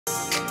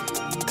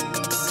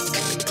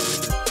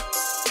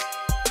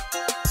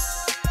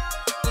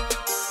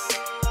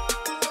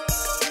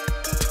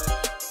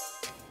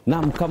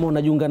Naam, kama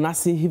unajiunga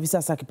nasi hivi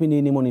sasa,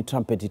 kipindi ni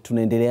Trumpet,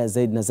 tunaendelea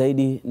zaidi na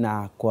zaidi,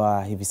 na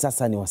kwa hivi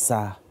sasa ni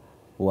wasaa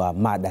wa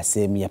mada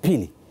sehemu ya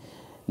pili,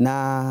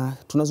 na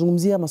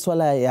tunazungumzia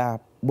masuala ya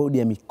bodi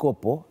ya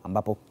mikopo,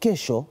 ambapo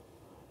kesho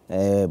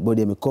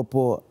bodi ya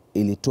mikopo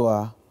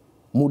ilitoa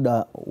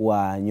muda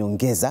wa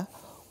nyongeza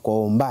kwa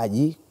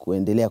waombaji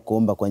kuendelea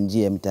kuomba kwa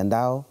njia ya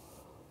mitandao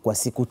kwa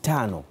siku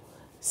 5.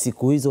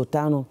 Siku hizo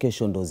 5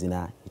 kesho ndo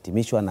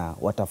zinahitimishwa na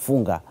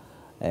watafunga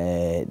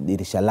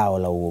dirisha lao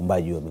la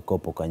uombaji wa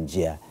mikopo kwa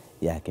njia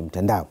ya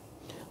kimtandao.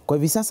 Kwa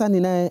hivi sasa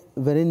ninaye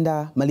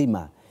Verenda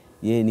Malima,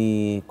 yeye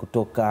ni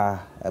kutoka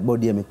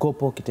bodi ya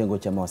mikopo kitengo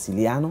cha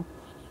mawasiliano.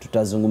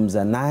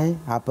 Tutazungumza naye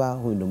hapa,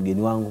 huyu ndo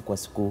mgeni wangu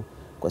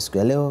kwa siku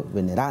ya leo.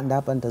 Veneranda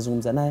hapa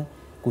nitazungumza naye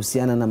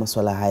kuhusiana na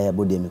masuala haya ya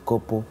bodi ya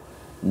mikopo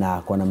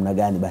na kwa namna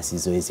gani basi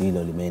zoezi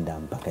hilo limeenda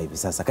mpaka hivi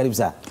sasa. Karibu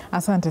sana.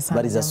 Asante sana.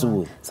 Habari za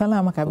asubuhi?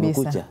 Salama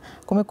kabisa.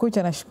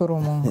 Kumekucha, nashukuru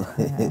Mungu.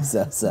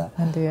 Sasa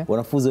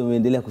wanafunzi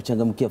wameendelea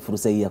kuchangamkia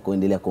fursa hii ya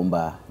kuendelea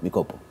kuomba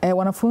mikopo.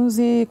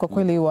 Wanafunzi kwa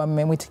kweli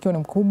mwitikio ni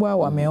mkubwa,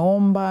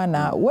 wameomba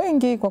na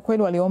wengi kwa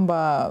kweli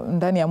waliomba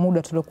ndani ya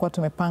muda tuliokuwa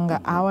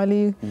tumepanga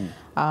awali,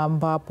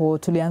 ambapo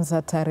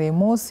tulianza tarehe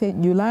 1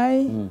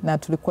 Julai na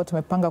tulikuwa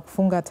tumepanga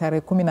kufunga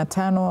tarehe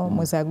 15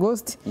 mwezi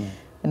Agosti.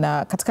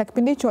 Na katika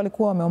kipindi hicho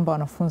walikuwa wameomba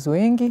wanafunzi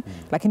wengi,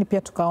 lakini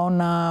pia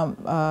tukaona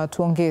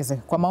tuongeze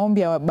kwa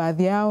maombi ya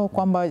baadhi yao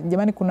kwamba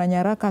jamani, kuna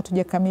nyaraka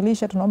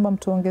hatujakamilisha, tunaomba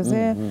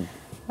mtuongezee.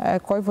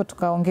 Kwa hivyo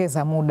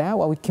tukaongeza muda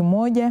wa wiki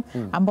moja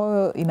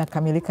ambayo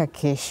inakamilika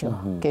kesho.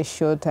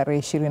 Kesho tarehe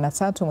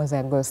 23 mwezi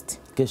Agosti.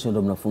 Kesho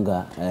ndo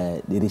mnafunga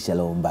dirisha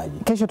la uombaji.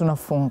 Kesho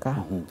tunafunga.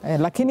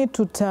 Lakini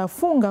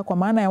tutafunga kwa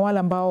maana ya wale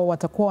ambao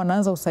watakuwa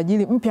wanaanza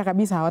usajili mpya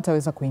kabisa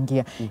hawataweza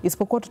kuingia.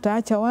 Isipokuwa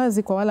tutaacha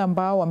wazi kwa wale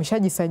ambao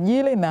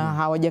wameshajisajili na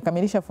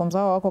hawajakamilisha fomu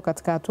zao, wako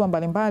katika hatua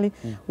mbalimbali,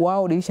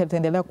 wao dirisha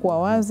litaendelea kuwa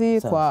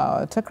wazi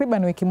kwa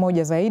takriban wiki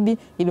moja zaidi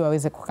ili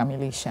waweze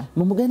kukamilisha.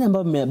 Mambo gani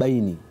ambayo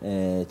mmebaini,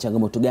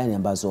 changamoto gani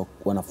ambazo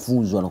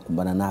wanafunzi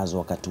wanakumbana nazo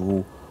wakati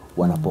huu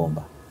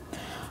wanapoomba?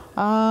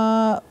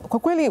 Kwa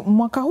kweli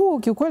mwaka huu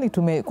kiukweli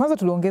kwanza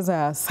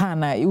tuliongeza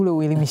sana ule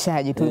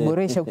uelimishaji,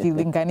 tuliboresha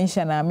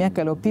ukilinganisha na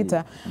miaka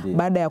iliyopita.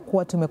 Baada ya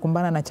kuwa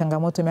tumekumbana na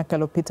changamoto miaka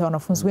iliyopita,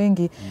 wanafunzi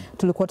wengi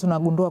tulikuwa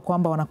tunagundua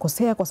kwamba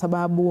wanakosea kwa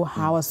sababu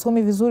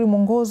hawasomi vizuri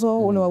mwongozo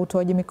ule wa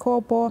utoaji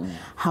mikopo,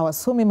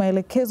 hawasomi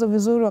maelekezo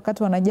vizuri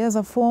wakati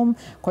wanajaza form.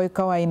 Kwa hiyo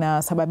ikawa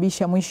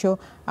inasababisha mwisho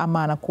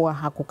ama anakuwa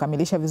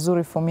hakukamilisha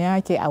vizuri form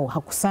yake au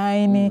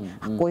hakusaini.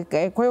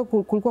 Kwa hiyo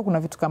kulikuwa kuna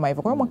vitu kama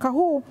hivyo. Kwa hiyo mwaka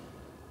huu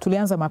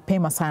tulianza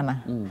mapema sana.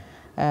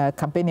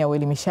 Kampeni ya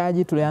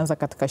uelimishaji tulianza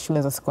katika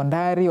shule za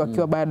sekondari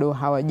wakiwa bado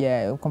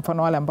kwa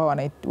mfano wale ambao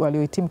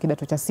waliohitimu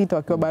kidato cha 6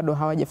 wakiwa bado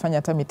hawajafanya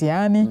hata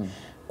mitihani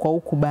kwa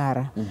huku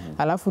bara.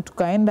 Alafu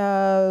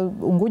tukaenda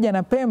Unguja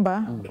na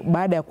Pemba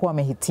baada ya kuwa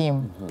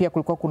wamehitimu. Pia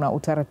kulikuwa kuna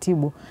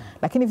utaratibu.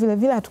 Lakini vile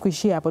vile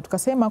hatukuishia hapo.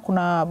 Tukasema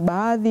kuna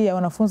baadhi ya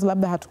wanafunzi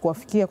labda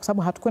hatukuwafikia kwa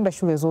sababu hatukwenda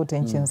shule zote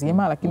nchi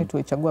nzima, lakini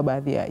tulichagua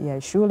baadhi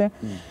ya shule.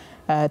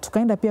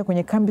 Tukaenda pia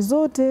kwenye kambi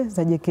zote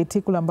za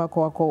JKT kule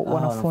ambako wako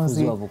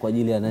wanafunzi kwa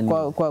ajili ya nani?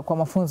 Kwa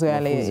mafunzo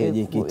yale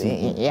JKT.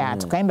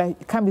 Tukaenda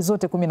kambi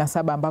zote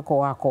 17 ambako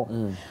wako.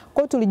 Kwa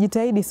hiyo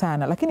tulijitahidi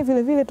sana, lakini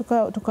vile vile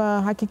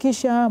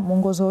tukahakikisha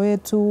mwongozo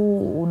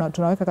wetu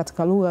tunaweka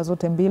katika lugha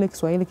zote mbili,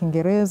 Kiswahili,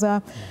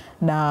 Kiingereza,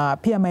 na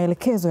pia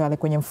maelekezo yale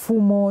kwenye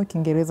mfumo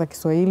Kiingereza,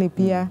 Kiswahili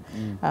pia.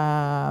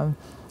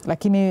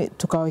 Lakini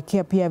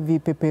tukawekea pia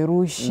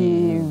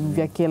vipeperushi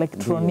vya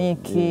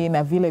kielektroniki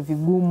na vile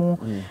vigumu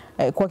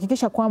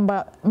kuhakikisha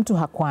kwamba mtu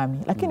hakwami.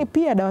 Lakini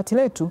pia dawati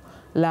letu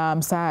la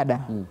msaada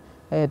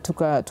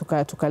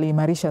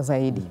tukaliimarisha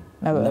zaidi.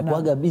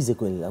 Linakuwa busy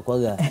kweli,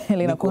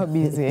 linakuwa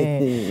busy.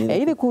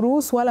 Ili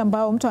kuruhusu wale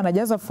ambao mtu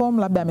anajaza form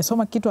labda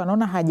amesoma kitu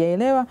anaona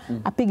hajaelewa,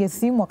 apige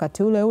simu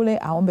wakati ule ule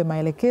aombe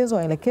maelekezo,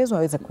 aelekezwe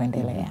aweze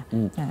kuendelea.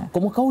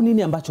 Kwa mwaka huu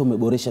nini ambacho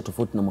umeboresha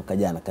tofauti na mwaka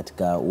jana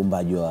katika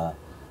uombaji wa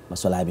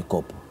masuala ya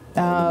mikopo?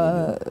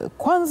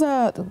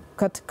 Kwanza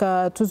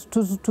katika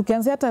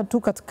tukianzia hata tu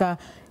katika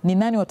ni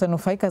nani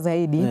watanufaika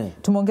zaidi,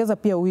 tumeongeza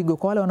pia uwigo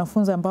kwa wale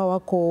wanafunzi ambao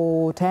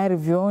wako tayari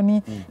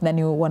vioni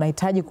na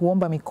wanahitaji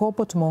kuomba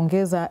mikopo.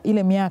 Tumeongeza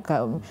ile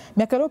miaka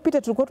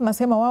iliyopita tulikuwa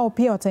tunasema wao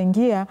pia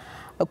wataingia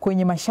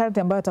kwenye masharti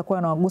ambayo yatakuwa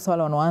yanawagusa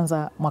wale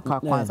wanaoanza mwaka wa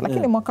kwanza.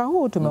 Lakini mwaka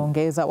huu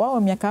tumeongeza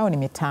wao miaka yao ni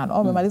 5. Wao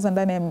wamemaliza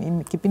ndani ya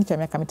kipindi cha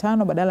miaka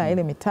 5 badala ya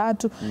ile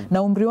 3,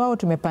 na umri wao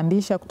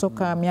tumepandisha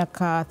kutoka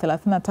miaka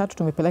 33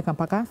 tumepeleka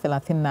mpaka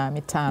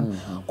 35.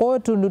 Kwa hiyo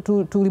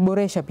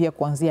tuliboresha pia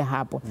kuanzia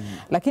hapo.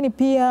 Lakini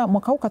pia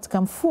mwaka huu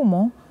katika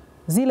mfumo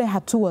zile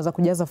hatua za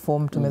kujaza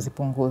fomu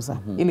tumezipunguza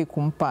ili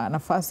kumpa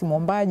nafasi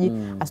mwombaji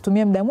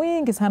asitumie muda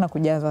mwingi sana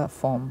kujaza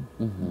fomu.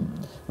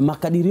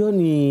 Makadirio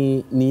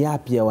ni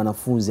yapi ya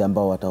wanafunzi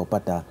ambao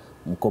wataopata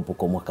mkopo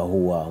kwa mwaka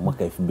huu wa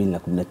mwaka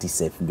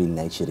 2019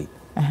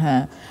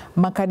 2020?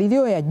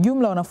 Makadirio ya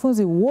jumla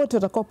wanafunzi wote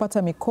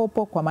watakaopata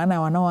mikopo kwa maana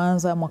ya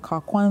wanaoanza mwaka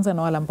wa kwanza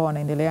na wale ambao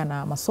wanaendelea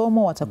na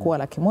masomo watakuwa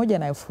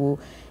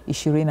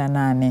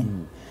 128,000.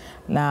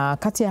 Na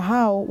kati ya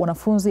hao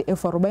wanafunzi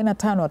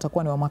 45,000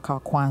 watakuwa ni wa mwaka wa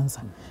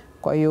kwanza.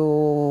 Kwa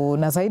hiyo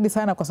na zaidi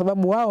sana kwa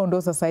sababu wao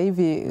ndo sasa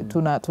hivi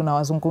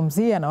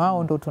tunawazungumzia na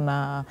wao ndo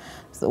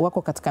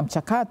wako katika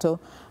mchakato.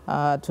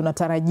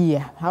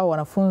 Tunatarajia hao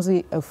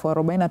wanafunzi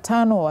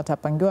 45,000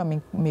 watapangiwa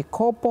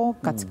mikopo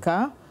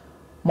katika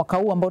mwaka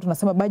huu ambao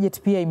tunasema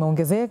budget pia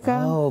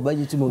imeongezeka.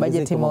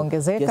 Budget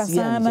imeongezeka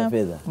sana.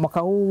 Mwaka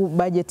huu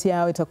budget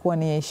yao itakuwa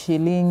ni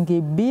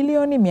shilingi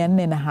bilioni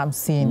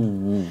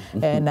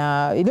 450.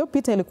 Na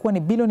iliyopita ilikuwa ni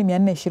bilioni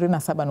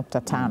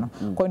 427.5.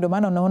 Kwa hiyo ndio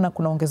maana unaona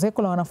kuna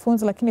ongezeko la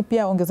wanafunzi, lakini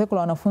pia ongezeko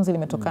la wanafunzi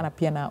limetokana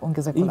pia na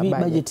ongezeko la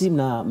budget. Budget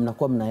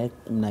mnakuwa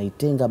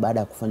mnaitenga baada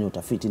ya kufanya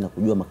utafiti na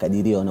kujua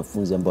makadirio ya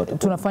wanafunzi ambao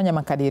tunafanya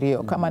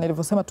makadirio. Kama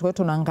nilivyosema,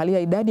 tunaangalia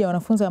idadi ya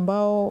wanafunzi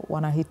ambao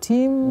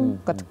wanahitimu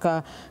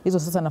katika hizo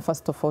sasa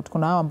nafasi tofauti.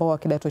 Kuna hao ambao wa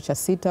kidato cha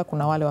 6,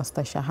 kuna wale wa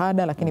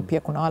stashahada, lakini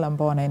pia kuna wale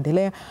ambao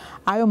wanaendelea.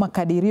 Hayo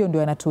makadirio ndio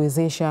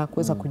yanatuwezesha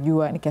kuweza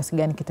kujua ni kiasi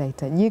gani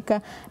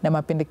kitahitajika, na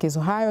mapendekezo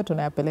hayo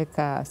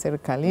tunayapeleka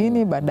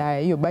serikalini.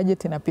 Baadaye hiyo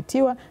budget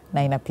inapitiwa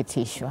na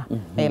inapitishwa.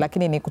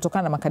 Lakini ni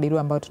kutokana na makadirio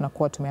ambayo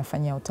tunakuwa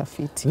tumeyafanyia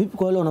utafiti. Vipi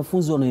kwa wale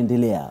wanafunzi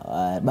wanaendelea,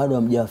 bado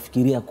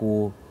hamjafikiria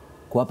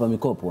kuwapa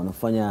mikopo,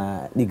 wanafanya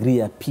degree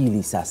ya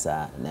pili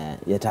sasa na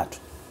ya 3?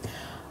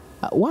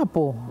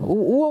 Wapo,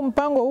 huo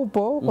mpango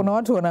upo. Kuna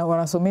watu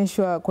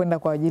wanasomeshwa kwenda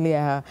kwa ajili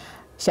ya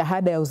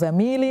shahada ya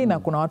uzamili na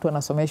kuna watu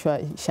wanasomeshwa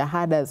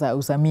shahada za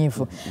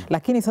uzamivu.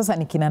 Lakini sasa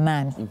ni kina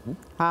nani?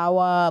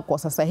 Hawa kwa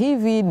sasa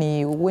hivi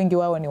ni wengi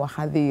wao ni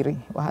wahadhiri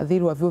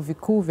wa vyuo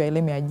vikuu vya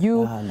elimu ya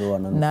juu,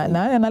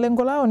 na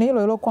lengo lao ni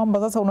hilo kwamba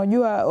sasa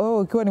unajua wewe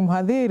ukiwa ni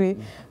mhadhiri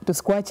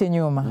tusikuache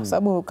nyuma.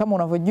 Sababu kama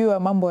unavyojua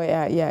mambo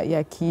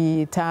ya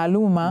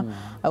kitaaluma,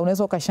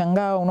 unaweza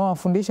ukashangaa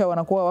unaowafundisha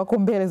wanakuwa wako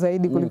mbele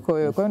zaidi kuliko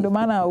wewe. Kwa hiyo ndio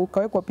maana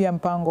ukawekwa pia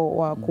mpango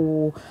wa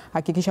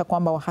kuhakikisha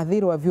kwamba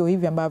wahadhiri wa vyuo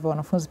hivi ambavyo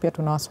wanafunzi pia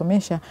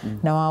tunawasomesha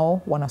na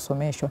wao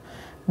wanasomeshwa.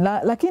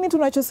 Lakini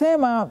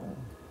tunachosema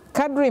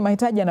kadri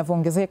mahitaji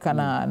yanavyoongezeka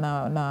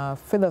na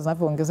fedha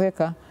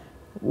zinavyoongezeka,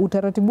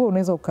 utaratibu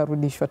unaweza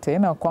ukarudishwa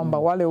tena kwamba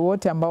wale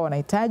wote ambao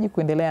wanahitaji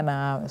kuendelea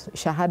na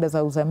shahada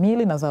za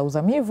uzamili na za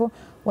uzamivu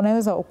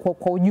wanaweza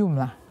kwa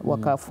ujumla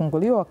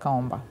wakafunguliwa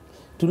wakaomba.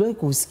 Tuliwahi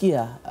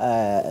kusikia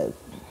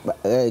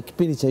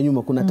kipindi cha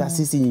nyuma kuna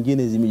taasisi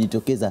nyingine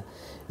zimejitokeza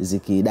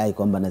zikidai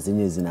kwamba na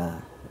zenyewe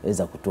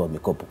zinaweza kutoa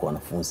mikopo kwa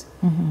wanafunzi.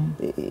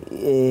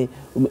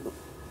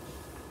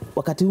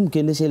 Wakati huu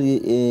mkiendesha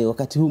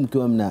wakati huu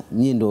mkiwa mna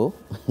ndio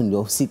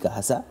wahusika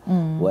hasa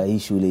wa hii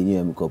shule yenyewe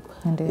ya mikopo,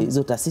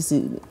 hizo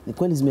taasisi ni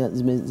kweli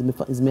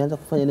zimeanza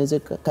kufanya nazo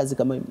kazi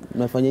kama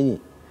mnafanya nyinyi?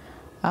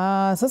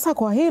 Sasa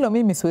kwa hilo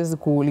mimi siwezi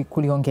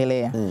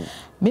kuliongelea.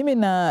 Mimi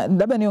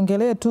labda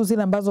niongelee tu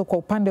zile ambazo kwa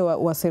upande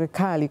wa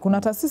serikali.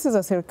 Kuna taasisi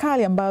za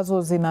serikali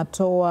ambazo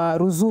zinatoa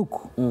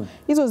ruzuku.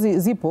 Hizo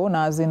zipo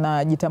na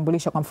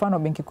zinajitambulisha. Kwa mfano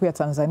Benki Kuu ya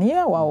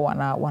Tanzania wao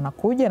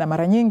wanakuja, na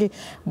mara nyingi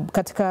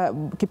katika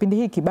kipindi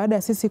hiki baada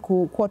ya sisi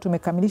kuwa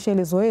tumekamilisha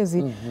ile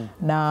zoezi,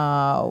 na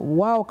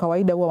wao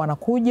kawaida huwa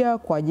wanakuja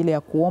kwa ajili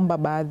ya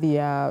kuomba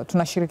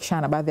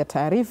tunashirikishana baadhi ya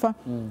taarifa,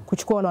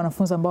 kuchukua wale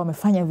wanafunzi ambao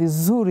wamefanya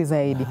vizuri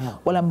zaidi,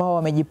 wale ambao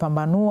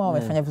wamejipambanua,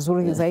 wamefanya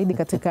vizuri zaidi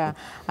katika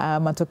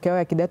matokeo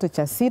ya kidato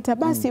cha 6,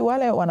 basi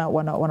wale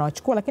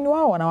wanawachukua, lakini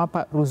wao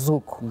wanawapa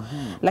ruzuku.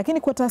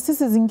 Lakini kwa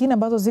taasisi zingine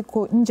ambazo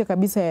ziko nje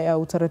kabisa ya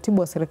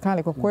utaratibu wa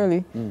serikali, kwa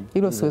kweli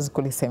hilo siwezi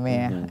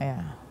kulisemea.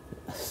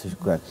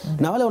 Shukrani.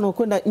 Na wale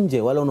wanaokwenda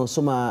nje, wale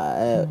wanaosoma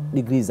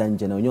degree za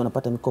nje, na wenyewe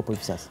wanapata mikopo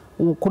hivi sasa?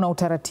 Kuna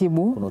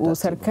utaratibu.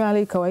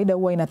 Serikali kawaida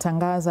huwa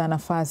inatangaza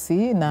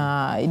nafasi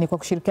na ni kwa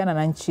kushirikiana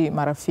na nchi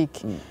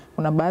marafiki.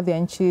 Kuna baadhi ya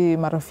nchi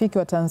marafiki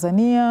wa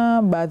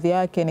Tanzania, baadhi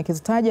yake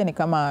nikizitaja ni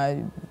kama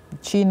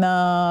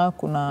China,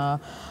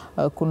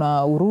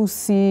 kuna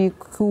Urusi,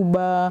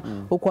 Cuba,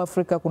 huko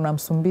Afrika kuna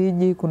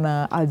Msumbiji,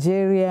 kuna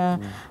Algeria,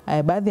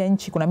 baadhi ya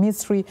nchi, kuna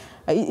Misri.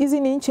 Hizi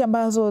ni nchi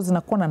ambazo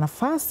zinakuwa na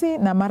nafasi,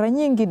 na mara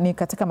nyingi ni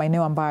katika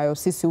maeneo ambayo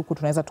sisi huku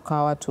tunaweza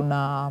tukawa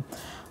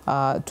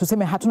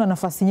tuseme hatuna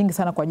nafasi nyingi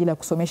sana kwa ajili ya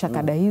kusomesha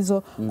kada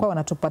hizo. Kwa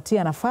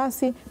wanatupatia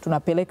nafasi,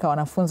 tunapeleka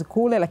wanafunzi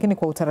kule, lakini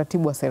kwa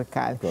utaratibu wa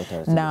serikali.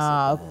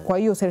 Na kwa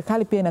hiyo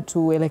serikali pia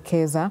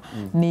inatuelekeza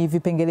ni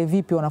vipengele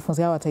vipi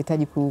wanafunzi hao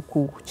watahitaji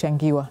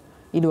kuchangiwa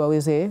ili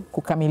waweze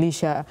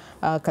kukamilisha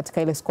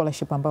katika ile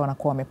scholarship ambayo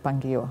wanakuwa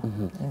wamepangiwa.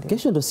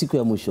 Kesho ndo siku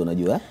ya mwisho,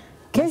 unajua?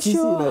 Sisi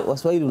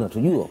Waswahili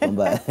unatujua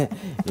kwamba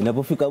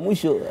inapofika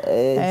mwisho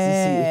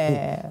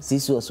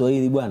sisi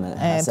Waswahili bwana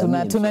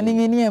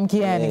tunaning'inia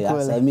mkiani kule.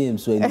 Asamie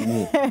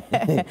Mswahili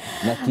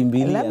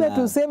nakimbilia. Labda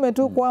tuseme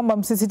tu kwamba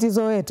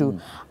msisitizo wetu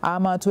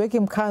ama tuweke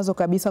mkazo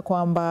kabisa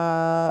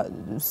kwamba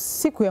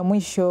siku ya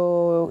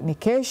mwisho ni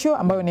kesho,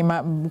 ambayo ni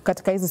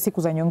katika hizi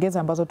siku za nyongeza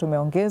ambazo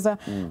tumeongeza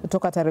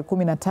kutoka tarehe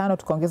 15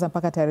 tukaongeza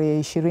mpaka tarehe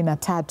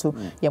 23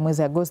 ya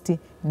mwezi Agosti.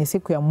 ni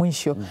siku ya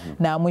mwisho.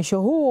 Na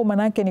mwisho huu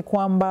manake ni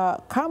kwamba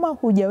kama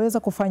hujaweza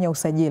kufanya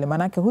usajili,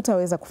 manake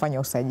hutaweza kufanya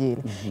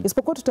usajili.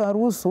 Isipokuwa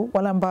tutawaruhusu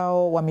wale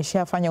ambao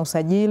wameshafanya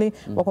usajili,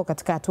 wako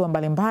katika hatua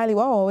mbalimbali,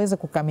 wao waweze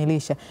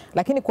kukamilisha.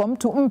 Lakini kwa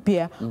mtu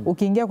mpya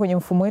ukiingia kwenye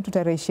mfumo wetu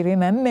tarehe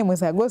 24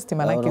 mwezi Agosti,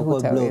 manake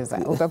hutaweza.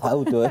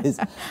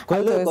 Hautaweza. Kwa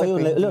hiyo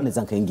leo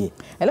unaweza kuingia.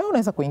 Leo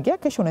unaweza kuingia,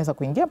 kesho unaweza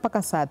kuingia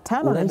mpaka saa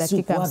 5 na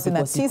dakika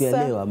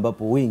 59 leo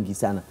ambapo wengi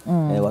sana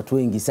watu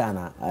wengi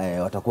sana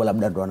watakuwa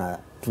labda ndo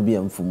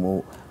wanatumia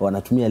mfumo,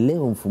 wanatumia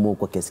leo mfumo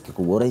kwa kiasi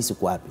kikubwa. Urahisi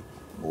kwa wapi?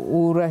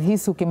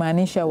 Urahisi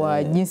ukimaanisha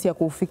wa jinsi ya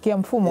kufikia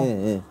mfumo?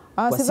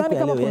 Sidhani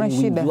kama kuna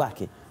shida.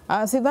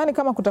 Sidhani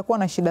kama kutakuwa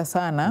na shida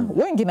sana.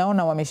 Wengi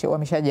naona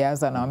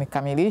wameshajaza na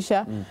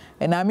wamekamilisha.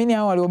 Naamini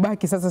hao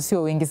waliobaki sasa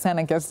sio wengi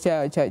sana kiasi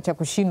cha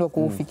kushindwa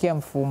kufikia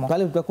mfumo.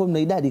 Pale tutakuwa mna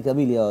idadi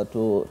kamili ya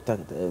watu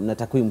na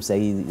takwimu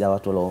sahihi za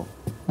watu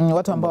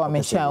watu ambao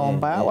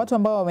wameshaomba, watu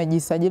ambao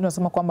wamejisajili,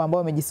 tunasema kwamba ambao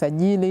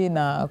wamejisajili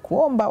na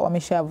kuomba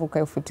wameshavuka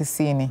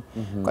 90,000.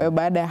 Kwa hiyo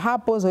baada ya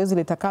hapo zoezi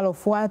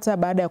litakalofuata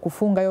baada ya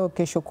kufunga hiyo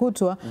kesho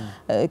kutwa,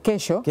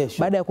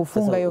 baada ya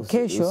kufunga hiyo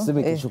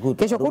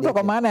kesho kutwa,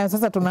 kwa maana ya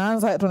sasa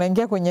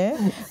tunaingia kwenye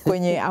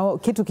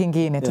kitu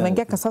kingine.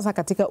 Tunaingia sasa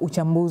katika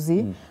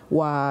uchambuzi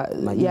wa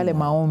yale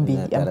maombi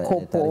ya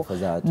mkopo,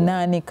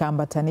 nani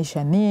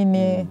kaambatanisha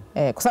nini,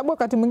 kwa sababu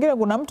wakati mwingine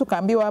kuna mtu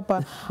kaambiwa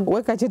hapa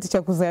weka cheti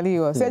cha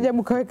kuzaliwa, si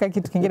ajabu kaweka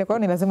kitu kingine. Kwa hiyo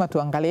ni lazima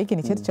tuangalie hiki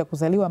ni cheti cha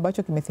kuzaliwa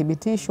ambacho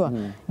kimethibitishwa.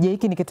 Je,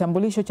 hiki ni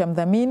kitambulisho cha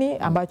mdhamini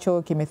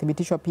ambacho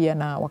kimethibitishwa pia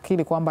na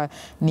wakili kwamba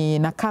ni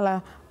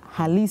nakala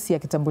halisi ya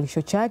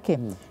kitambulisho chake?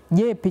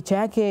 Je, picha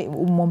yake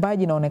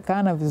mwombaji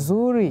inaonekana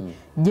vizuri?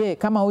 Je,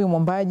 kama huyu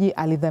mwombaji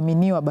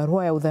alidhaminiwa,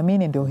 barua ya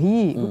udhamini ndio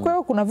hii? Kwa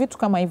hiyo kuna vitu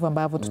kama hivyo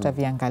ambavyo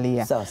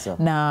tutaviangalia.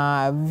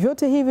 Na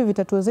vyote hivi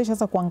vitatuwezesha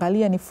sasa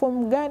kuangalia ni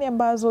fomu gani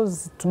ambazo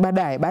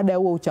baada ya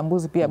huo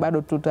uchambuzi pia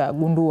bado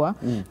tutagundua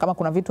kama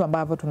kuna vitu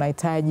ambavyo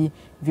tunahitaji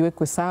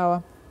viwekwe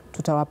sawa.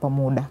 Tutawapa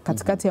muda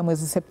katikati ya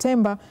mwezi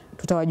Septemba,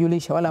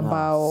 tutawajulisha wale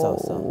ambao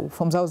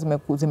fomu zao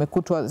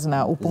zimekutwa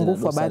zina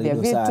upungufu wa baadhi ya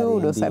vitu,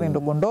 dosari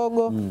ndogo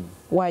ndogo,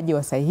 waje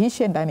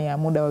wasahihishe ndani ya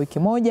muda wa wiki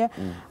moja.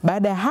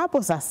 Baada ya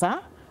hapo sasa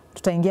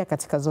tutaingia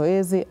katika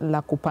zoezi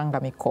la kupanga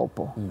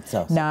mikopo.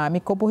 Na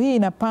mikopo hii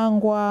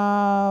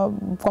inapangwa,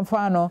 kwa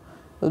mfano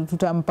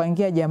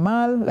tutampangia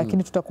Jamal,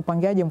 lakini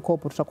tutakupangiaje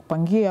mkopo?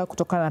 Tutakupangia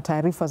kutokana na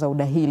taarifa za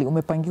udahili.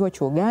 Umepangiwa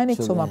chuo gani,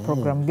 kusoma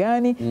program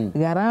gani,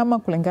 gharama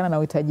kulingana na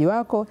uhitaji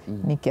wako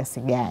ni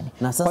kiasi gani.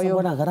 Na sasa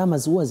bwana, gharama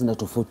huwa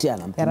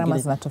zinatofautiana. Gharama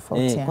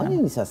zinatofautiana. Kwa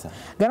nini sasa?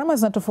 Gharama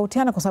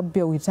zinatofautiana kwa sababu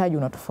pia uhitaji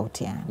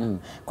unatofautiana.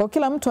 Kwa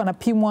kila mtu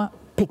anapimwa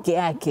peke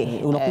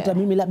yake. Unakuta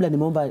mimi labda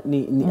nimeomba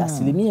ni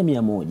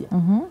 100%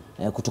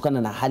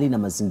 kutokana na hali na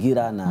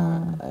mazingira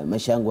na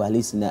maisha yangu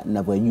halisi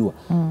ninavyojua,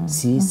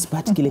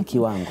 sipati kile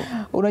kiwango.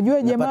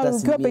 Unajua Jamal,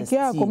 ukiwa peke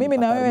yako, mimi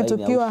na wewe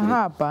tukiwa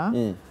hapa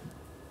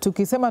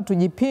tukisema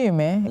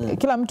tujipime,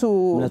 kila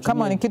mtu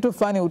kama ni kitu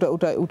fulani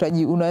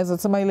unaweza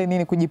sema ile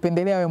nini,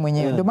 kujipendelea wewe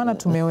mwenyewe. Ndio maana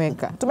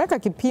tumeweka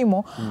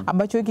kipimo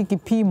ambacho hiki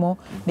kipimo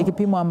ni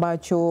kipimo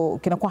ambacho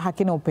kinakuwa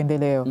hakina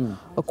upendeleo,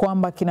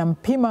 kwamba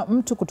kinampima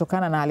mtu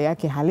kutokana na hali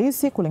yake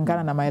halisi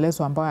kulingana na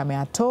maelezo ambayo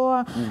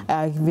ameyatoa.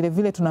 Vile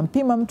vile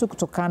tunampima mtu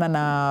kutokana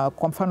na,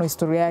 kwa mfano,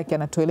 historia yake,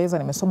 anatueleza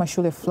nimesoma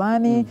shule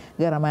fulani,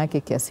 gharama yake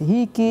kiasi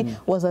hiki,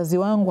 wazazi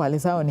wangu hali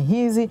zao ni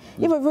hizi.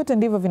 Hivyo vyote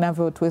ndivyo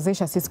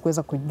vinavyotuwezesha sisi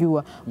kuweza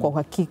kujua kwa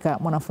uhakika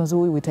mwanafunzi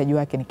huyu uhitaji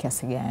wake ni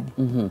kiasi gani.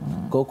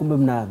 Kwa kumbe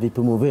mna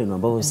vipimo vyenu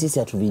ambavyo sisi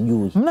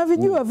hatuvijui.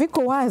 Mnavijua,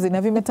 viko wazi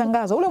na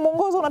vimetangazwa. Ule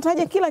mwongozo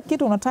unataja kila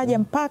kitu, unataja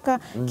mpaka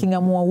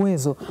king'amua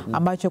uwezo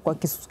ambacho kwa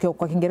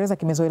Kiingereza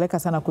kimezoeleka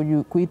sana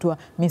kuitwa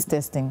means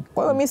testing.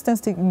 Kwa hiyo means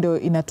testing ndio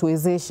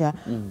inatuwezesha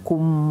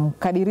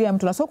kumkadiria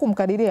mtu, na sio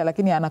kumkadiria,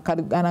 lakini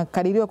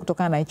anakadiriwa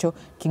kutokana na hicho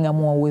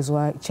king'amua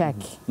uwezo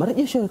chake.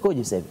 Marejesho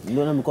yakoje sasa hivi?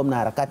 Ndio mko mna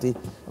harakati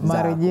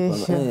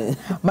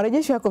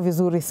marejesho yako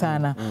vizuri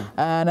sana.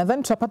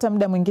 Nadhani tutapata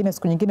muda mwingine,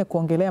 siku nyingine,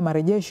 kuongelea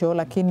marejesho,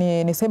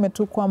 lakini niseme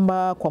tu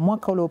kwamba kwa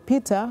mwaka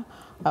uliopita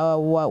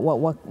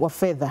wa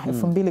fedha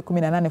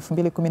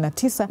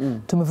 2018-2019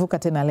 tumevuka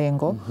tena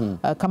lengo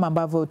kama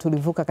ambavyo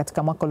tulivuka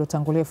katika mwaka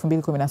uliotangulia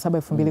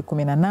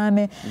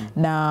 2017-2018,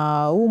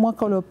 na huu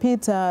mwaka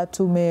uliopita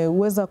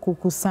tumeweza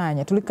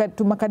kukusanya,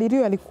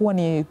 makadirio yalikuwa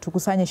ni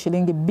tukusanye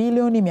shilingi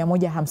bilioni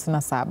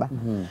 157,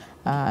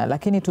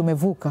 lakini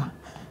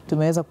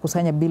tumeweza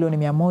kukusanya bilioni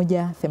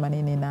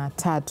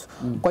 183.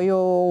 Kwa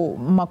hiyo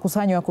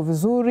makusanyo yako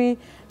vizuri,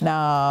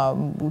 na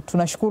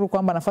tunashukuru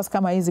kwamba nafasi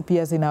kama hizi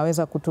pia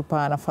zinaweza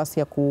kutupa nafasi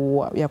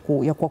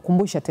ya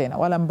kuwakumbusha tena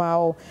wale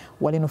ambao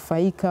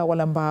walinufaika,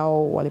 wale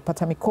ambao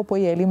walipata mikopo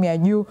ya elimu ya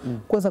juu,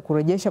 kuweza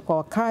kurejesha kwa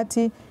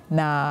wakati,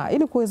 na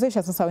ili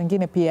kuwezesha sasa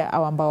wengine pia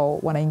au ambao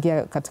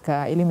wanaingia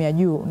katika elimu ya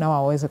juu na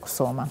wao waweze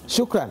kusoma.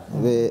 Shukran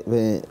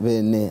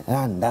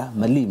Veneranda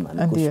Malima,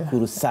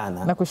 nakushukuru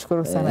sana.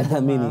 Nakushukuru sana.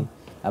 Naamini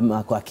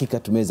ama kwa hakika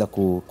tumeweza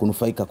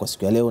kunufaika kwa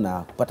siku ya leo na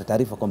kupata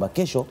taarifa kwamba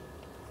kesho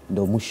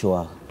ndio mwisho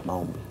wa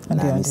maombi.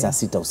 Na ni saa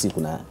 6 usiku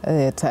na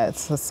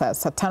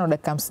saa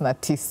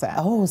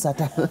 5:59. Oh, saa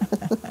 5.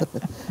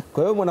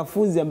 Kwa hiyo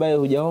mwanafunzi ambaye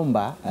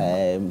hujaomba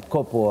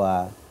mkopo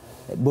wa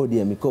bodi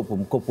ya mikopo,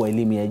 mkopo wa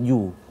elimu ya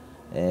juu,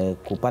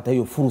 kupata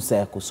hiyo fursa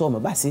ya kusoma,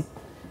 basi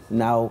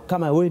na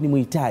kama wewe ni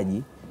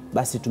mhitaji,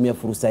 basi tumia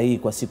fursa hii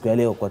kwa siku ya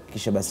leo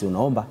kuhakikisha basi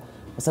unaomba,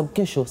 kwa sababu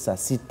kesho saa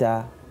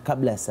 6,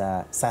 kabla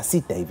saa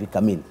 6 hivi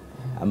kamili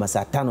ama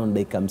saa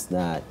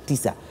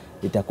 5:59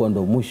 itakuwa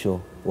ndo mwisho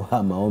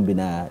wa maombi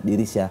na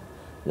dirisha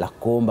la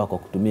kuomba kwa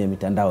kutumia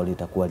mitandao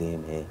litakuwa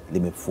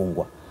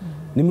limefungwa.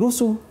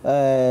 Nimruhusu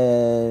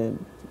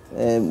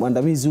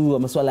mwandamizi wa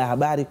masuala ya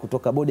habari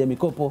kutoka bodi ya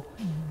mikopo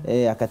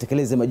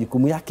akatekeleze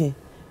majukumu yake,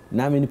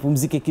 nami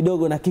nipumzike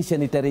kidogo na kisha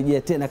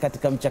nitarejea tena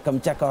katika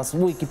mchaka wa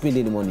asubuhi.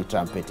 Kipindi ni Morning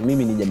Trumpet.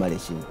 Mimi ni Jamali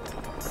Shini.